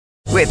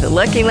With the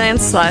Lucky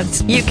Land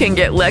Slots, you can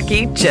get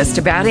lucky just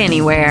about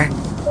anywhere.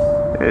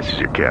 This is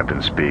your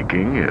captain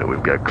speaking.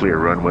 We've got clear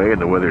runway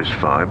and the weather's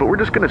fine, but we're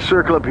just going to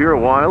circle up here a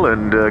while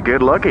and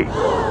get lucky.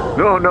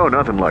 No,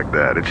 nothing like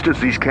that. It's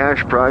just these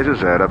cash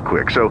prizes add up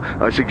quick. So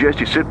I suggest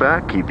you sit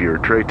back, keep your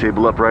tray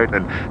table upright,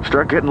 and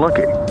start getting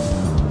lucky.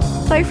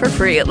 Play for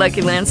free at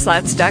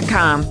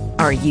LuckyLandSlots.com.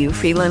 Are you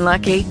feeling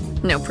lucky?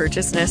 No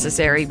purchase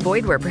necessary.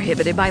 Void where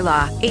prohibited by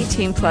law.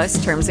 18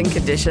 plus terms and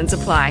conditions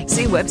apply.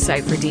 See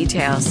website for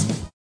details.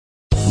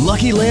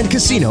 Lucky Land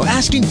Casino,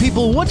 asking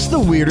people, what's the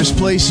weirdest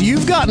place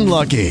you've gotten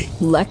lucky?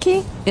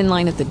 Lucky? In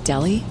line at the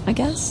deli, I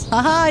guess?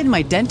 Aha, in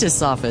my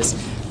dentist's office.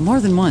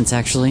 More than once,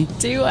 actually.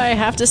 Do I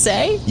have to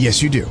say?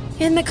 Yes, you do.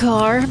 In the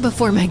car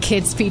before my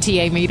kids'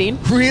 PTA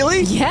meeting.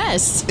 Really?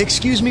 Yes.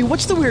 Excuse me,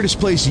 what's the weirdest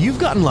place you've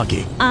gotten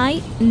lucky?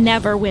 I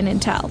never win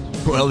and tell.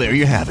 Well, there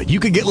you have it. You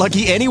can get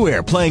lucky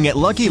anywhere, playing at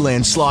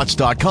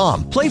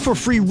LuckyLandSlots.com. Play for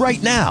free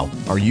right now.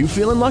 Are you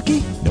feeling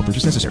lucky? No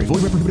purchase necessary.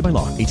 Void where prohibited by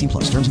law. 18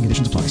 plus. Terms and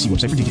conditions apply. See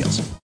website for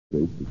details.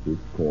 This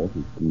court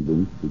is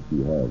convinced that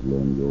you have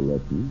learned your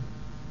lesson.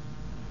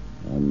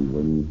 And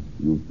when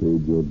you've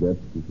paid your debt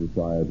to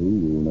society,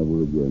 you will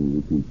never again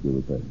repeat your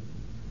offense.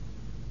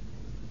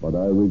 But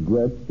I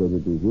regret that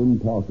it is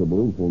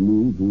impossible for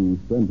me to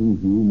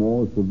sentence you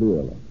more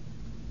severely,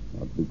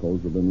 not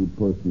because of any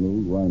personal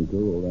rancor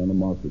or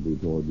animosity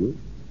toward you,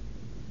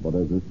 but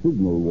as a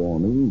signal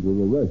warning to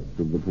the rest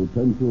of the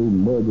potential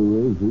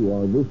murderers who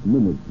are this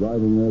minute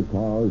driving their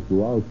cars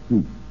through our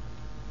streets.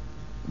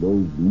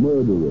 Those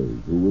murderers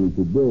who will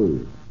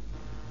today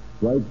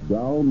strike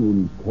down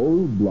in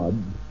cold blood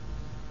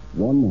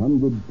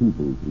 100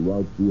 people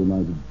throughout the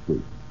United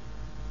States.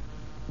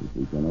 If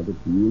we cannot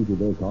appeal to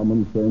their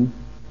common sense,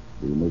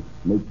 we must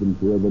make them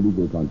fear the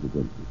legal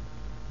consequences.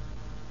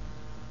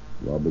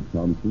 Robert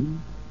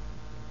Thompson,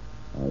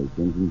 I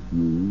sentence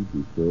you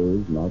to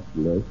serve not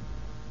less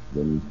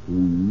than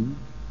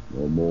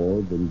 3 or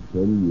more than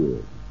 10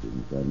 years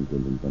in San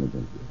Quentin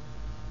Penitentiary.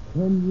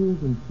 10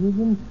 years in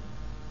prison?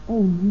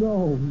 Oh,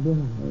 no.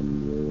 And,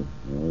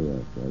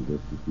 yes, I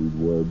just received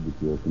word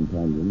that your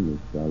companion,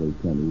 Miss Sally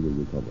Kenny, will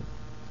recover.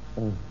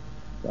 Oh,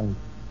 thank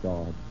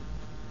God.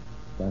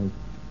 Thank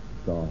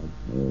God.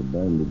 Her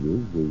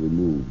bandages were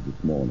removed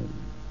this morning.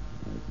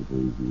 I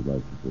suppose you'd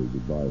like to say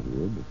goodbye to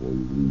her before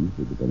you leave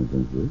for the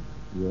penitentiary?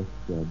 Yes,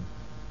 Judge.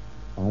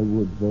 I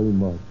would very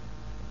much.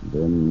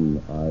 Then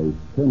I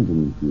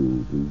sentence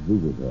you to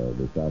visit her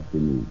this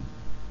afternoon.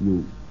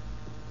 You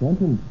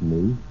sentence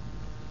me?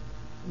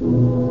 To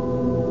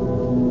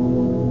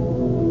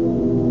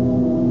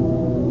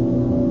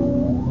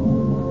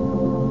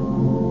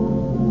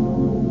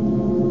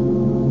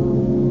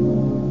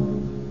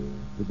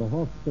the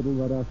hospital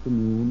that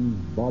afternoon,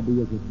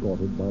 Bobby is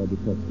escorted by a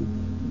detective.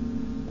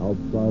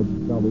 Outside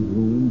Sally's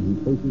room, he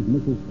faces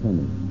Mrs.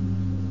 Kenny.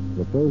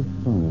 The first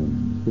time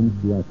since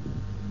the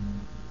accident.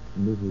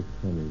 Mrs.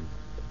 Kenny,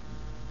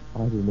 I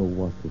don't know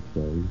what to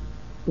say.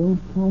 Don't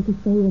try to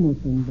say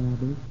anything,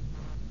 Bobby.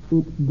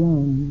 It's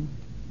done.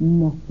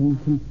 Nothing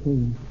can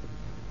change.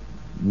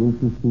 Will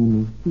you see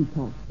me? She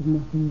talks of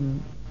nothing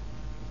else.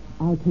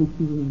 I'll take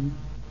you in.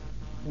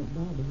 But,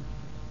 Bobby...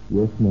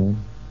 Yes, ma'am?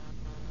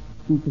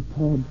 Be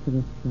prepared for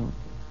a shock.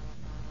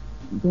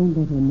 Don't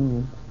let her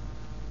know.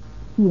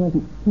 She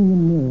hasn't seen a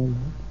mirror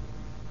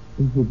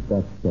yet. Is it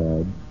that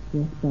sad?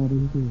 Yes, Bobby,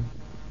 it is.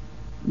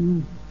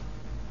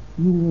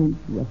 You won't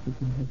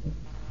recognize it.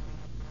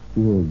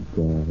 Dear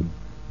God,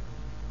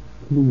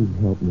 please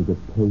help me to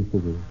pay for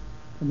this.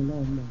 Come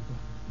along, Mother.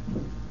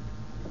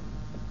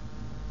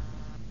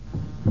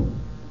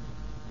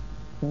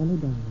 Sally,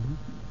 darling.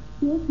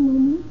 Yes,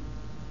 Mommy?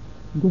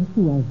 Guess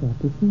who I've got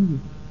to see you?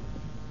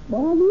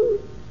 Bobby?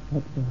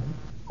 That's right.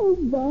 Oh,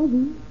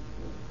 Bobby.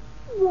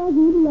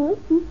 Bobby, love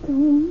you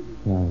come.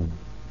 Sally.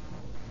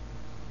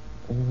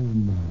 Oh,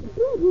 my.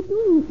 Bobby,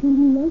 don't look at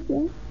me like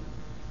that.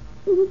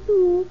 Is it so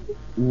awful?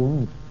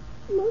 What?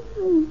 My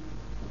face.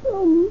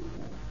 Promise.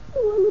 I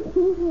want to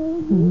kill her.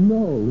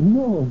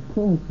 No, of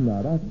course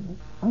not. I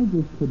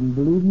just couldn't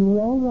believe you were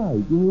all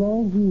right. You were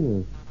all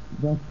here.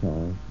 That's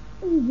all.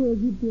 Oh, where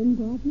have you been,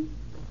 Bobby?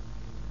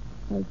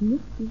 I've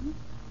missed you.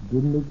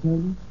 Didn't they tell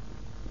you?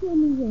 Tell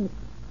me what?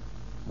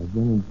 I've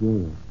been in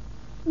jail.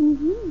 In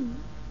jail?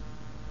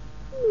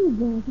 No,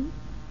 Bobby.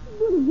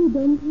 What have you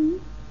done to me?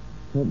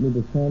 Sent me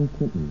to San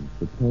Quentin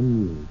for 10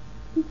 years.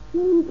 To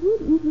San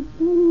Quentin for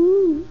 10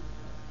 years?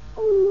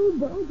 Oh,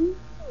 no, Bobby.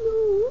 No,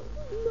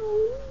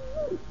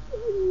 not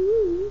 10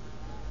 years.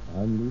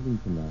 I'm leaving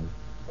tonight.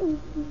 Oh,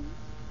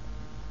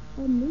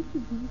 I miss you,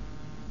 Bobby.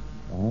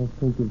 I'll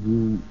think of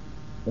you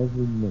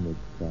every minute,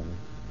 Sally.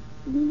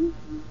 Really?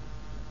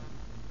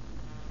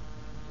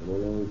 Come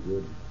along,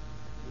 kid.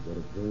 We've got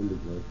a friend to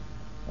play.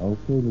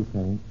 Okay,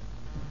 Lieutenant.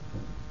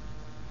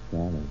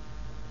 Sally,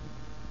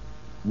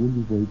 will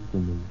you wait for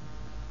me?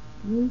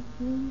 Wait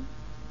for you?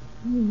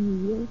 Oh,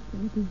 yes,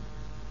 Bobby.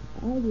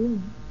 I will.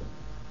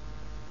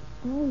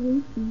 I'll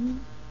wait for you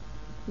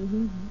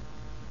forever.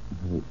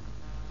 Oh,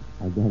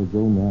 I gotta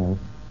go now.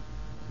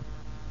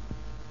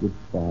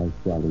 Goodbye,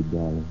 Sally,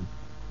 darling.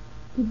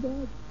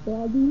 Goodbye,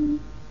 Bobby.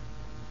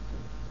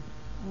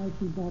 I'll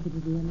see Bobby to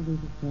the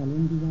elevator, Sally,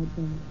 and be right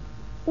back.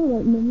 All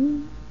right,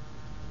 Mary.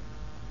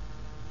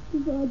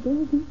 Goodbye,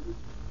 Bobby.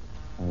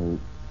 I'll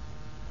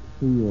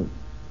see you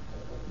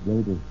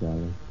later,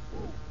 Sally.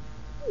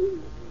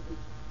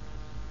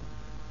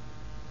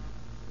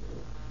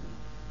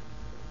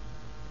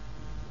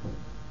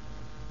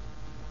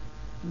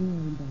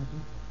 Mary, Bobby.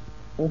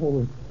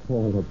 Oh, it's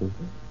horrible.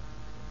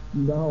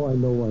 Now I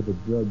know why the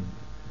judge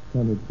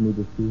sentenced me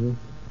to see her.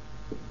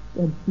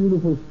 That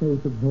beautiful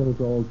face of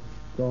hers all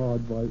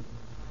scarred by...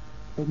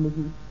 Oh,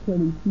 Mrs.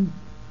 Kenny,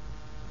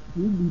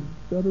 she'd be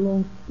better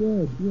off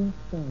dead. Yes,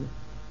 Sally.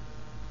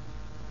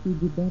 She'd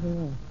be better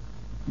off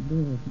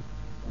dead.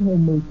 I'll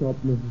make up,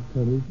 Mrs.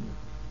 Kenny.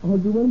 I'll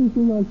do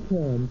anything I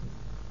can.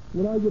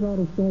 When I get out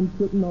of San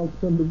Quentin, I'll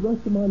spend the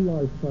rest of my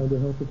life trying to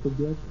help her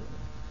forget.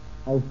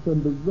 I'll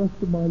spend the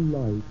rest of my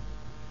life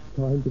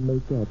trying to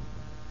make up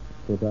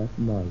for that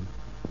night.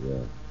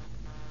 Yeah.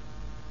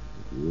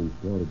 You ain't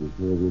started to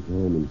serve your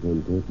time in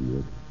Kentucky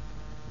yet.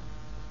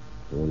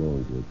 Go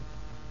along, kid.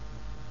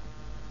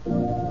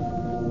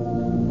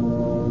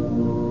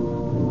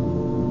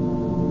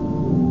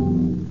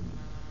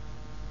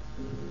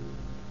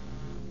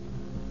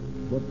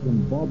 But can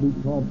Bobby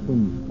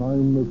Thompson's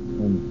kindness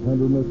and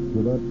tenderness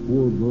to that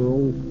poor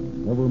girl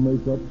ever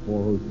make up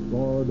for her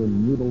scarred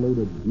and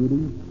mutilated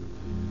beauty?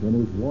 Can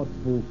his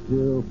watchful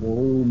care for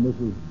old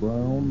Mrs.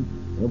 Brown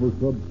ever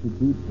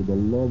substitute for the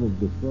love of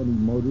the son he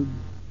murdered?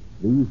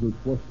 These are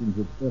questions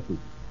of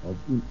ethics, of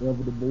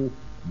inevitable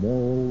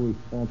moral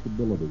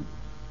responsibility,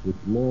 which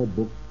law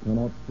books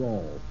cannot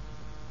solve.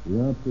 The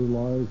answer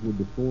lies with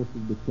the source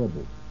of the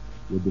trouble,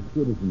 with the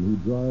citizen who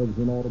drives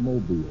an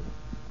automobile.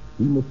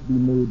 He must be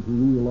made to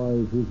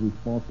realize his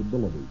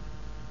responsibility.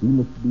 He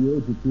must be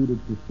educated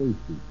to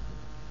safety.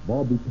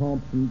 Bobby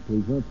Thompson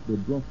presents the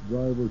drunk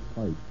driver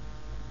type.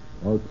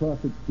 Our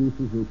traffic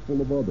cases are full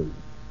of others.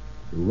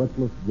 The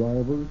reckless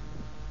drivers,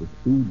 the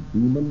speed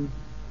demons,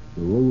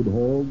 the road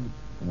hogs,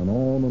 and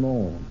on and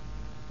on.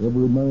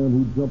 Every man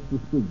who jumps a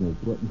signal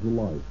threatens a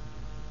life.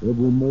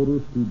 Every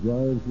motorist who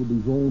drives with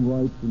his own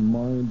rights in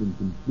mind and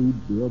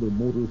concludes the other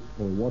motorists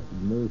are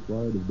watching their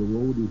side of the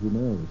road is an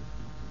error.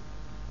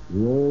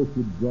 We all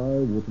should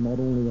drive with not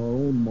only our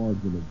own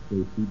margin of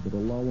safety, but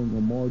allowing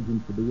a margin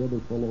for the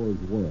other fellow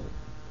as well.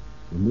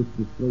 In this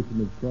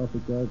discussion of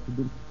traffic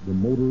accidents, the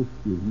motorist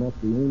is not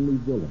the only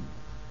villain.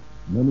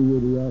 Many are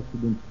the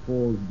accidents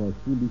caused by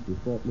foolish or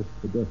thoughtless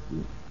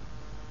pedestrians.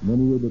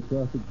 Many are the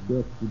traffic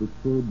deaths that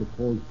occur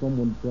because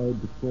someone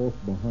tried to cross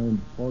behind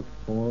parked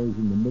cars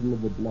in the middle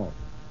of a block,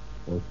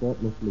 or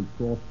thoughtlessly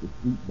crossed the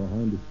street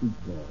behind a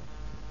streetcar.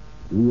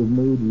 We have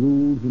made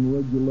rules and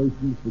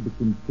regulations for the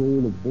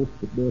control of both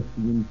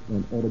pedestrians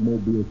and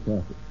automobile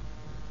traffic.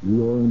 We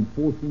are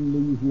enforcing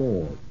these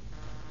laws.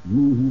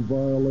 You who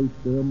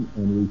violate them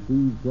and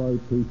receive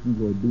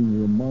citations are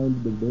being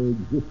reminded of their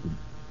existence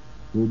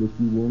so that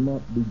you will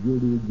not be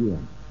guilty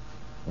again.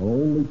 Our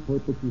only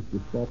purpose is to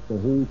stop the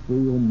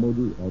wholesale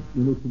murder of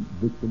innocent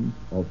victims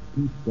of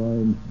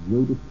peacetime's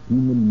greatest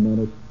human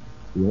menace,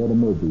 the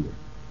automobile.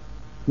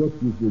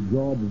 Such is the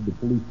job of the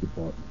police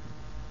department.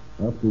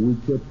 After we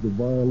catch the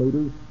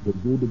violators,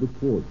 we'll go to the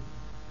court,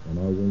 and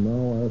I will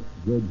now ask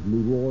Judge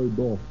Leroy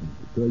Dawson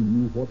to tell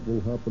you what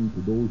will happen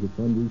to those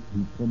offenders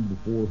who come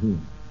before him.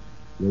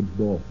 Judge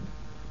Dawson.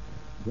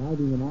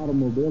 Driving an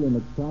automobile in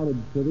a crowded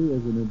city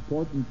is an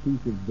important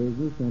piece of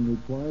business and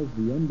requires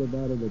the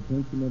undivided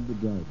attention of the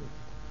driver.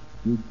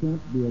 You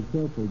can't be a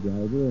careful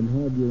driver and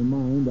have your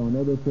mind on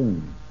other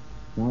things.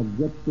 Now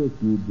get this,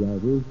 you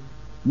drivers,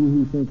 you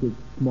who think it's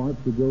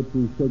smart to go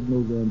through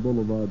signals and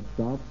boulevard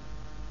stops,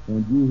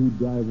 and you who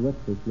drive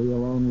recklessly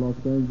along Los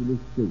Angeles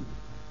streets.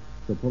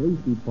 The police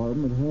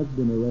department has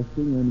been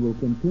arresting and will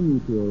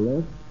continue to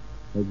arrest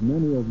as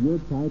many of your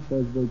type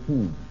as they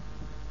can.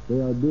 They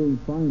are doing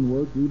fine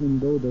work even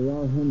though they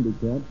are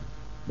handicapped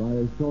by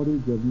a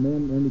shortage of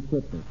men and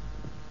equipment.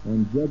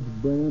 And Judge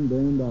Brand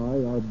and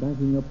I are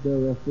backing up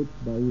their efforts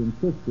by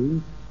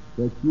insisting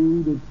that you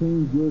either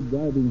change your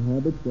driving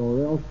habits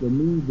or else the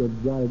means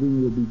of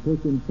driving will be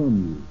taken from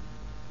you.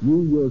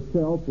 You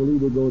yourself will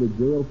either go to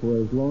jail for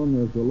as long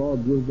as the law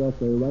gives us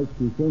a right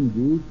to send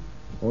you,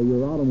 or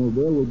your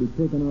automobile will be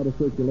taken out of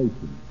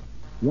circulation.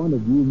 One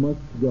of you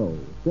must go.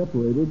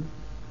 Separated,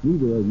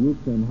 neither of you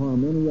can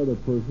harm any other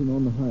person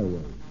on the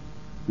highway.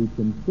 The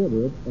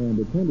considerate and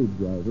attentive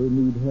driver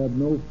need have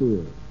no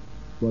fear.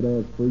 But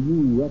as for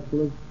you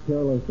reckless,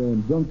 careless,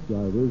 and drunk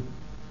drivers,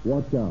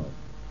 watch out.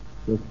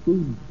 The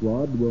speed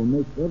squad will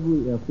make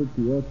every effort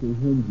to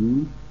apprehend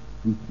you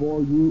before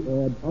you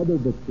add other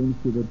victims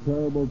to the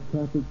terrible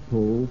traffic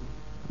toll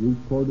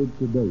recorded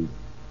to date.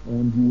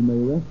 And you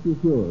may rest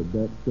assured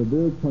that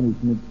severe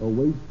punishment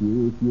awaits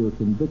you if you are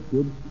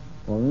convicted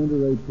or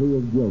enter a plea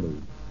of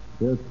guilty.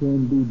 There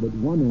can be but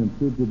one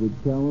answer to the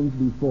challenge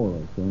before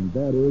us, and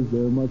that is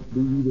there must be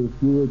either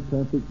fewer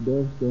traffic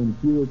deaths and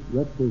fewer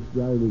reckless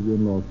drivers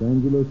in Los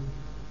Angeles,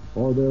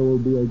 or there will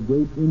be a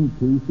great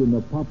increase in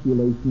the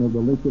population of the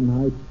Lincoln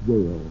Heights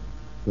jail.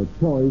 The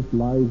choice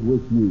lies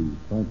with you.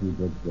 Thank you,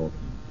 Judge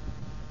Dawson.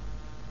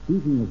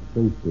 Speaking of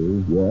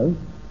safety... Yes?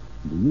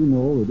 Do you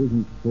know it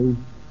isn't safe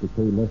to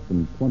pay less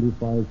than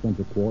 25 cents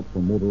a quart for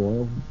motor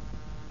oil?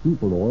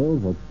 Cheaper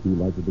oils are too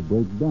likely to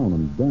break down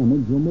and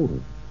damage your motor.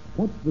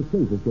 What's the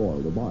safest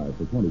oil to buy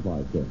for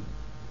 25 cents?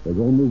 There's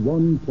only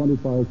one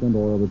 25-cent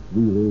oil that's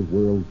really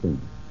world famous.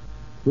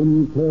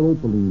 Sinclair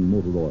Opaline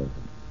motor oil.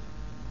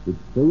 It's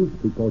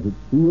safe because it's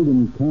sealed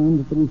in cans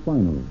at the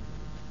refinery.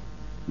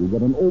 You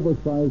get an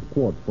oversized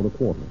quart for a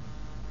quarter,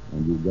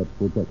 and you get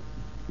protection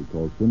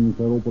because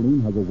Sinclair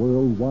Opaline has a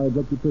worldwide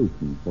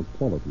reputation for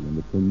quality and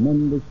a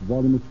tremendous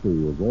volume of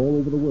sales all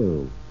over the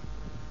world.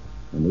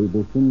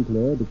 Enable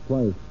Sinclair to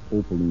price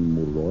Opaline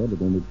motor oil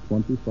at only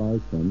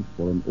 25 cents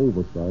for an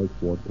oversized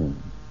quart can.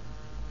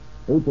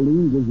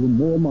 Opaline gives you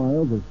more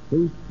miles of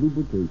safe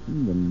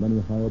lubrication than many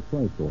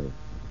higher-priced oils.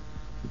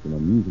 It's an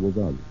unusual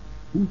value.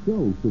 Who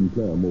sells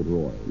Sinclair motor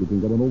oil? You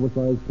can get an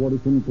oversized quart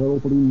of Sinclair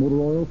Opaline motor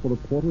oil for a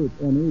quarter at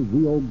any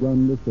Rio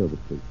Grande service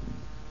station.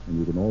 And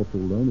you can also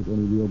learn at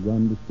any Rio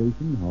Grande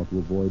station how to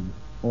avoid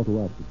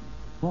auto accidents.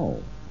 How?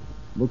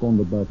 Look on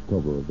the back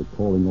cover of the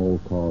Calling All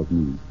Cars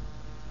News.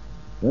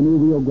 Any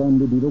Rio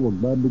Grande dealer will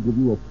gladly give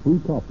you a free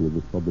copy of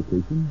this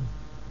publication.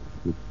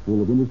 It's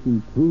full of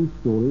interesting true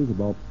stories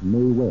about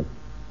Mae West,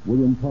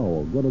 William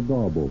Powell, Greta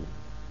Garbo,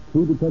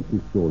 true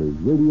detective stories,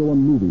 radio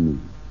and movie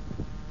news.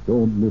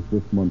 Don't miss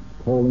this month's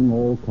Calling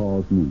All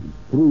Cars News.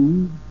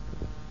 Free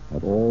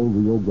at all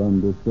Rio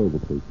Grande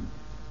service stations.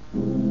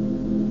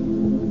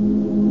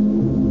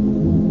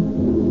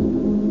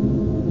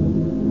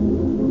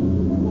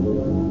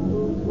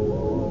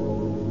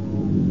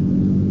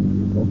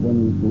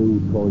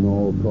 Calling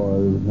All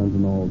Cars,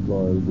 attention all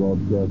cars,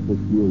 broadcast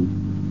 68,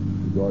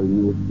 regarding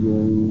the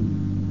issuing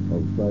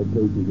of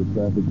citations of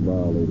traffic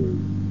violators.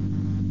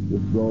 This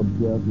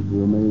broadcast is to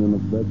remain in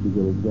effect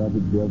until the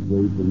traffic death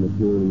rate is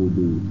materially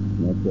reduced.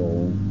 And that's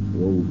all.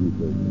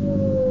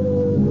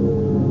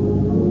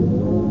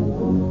 Roll,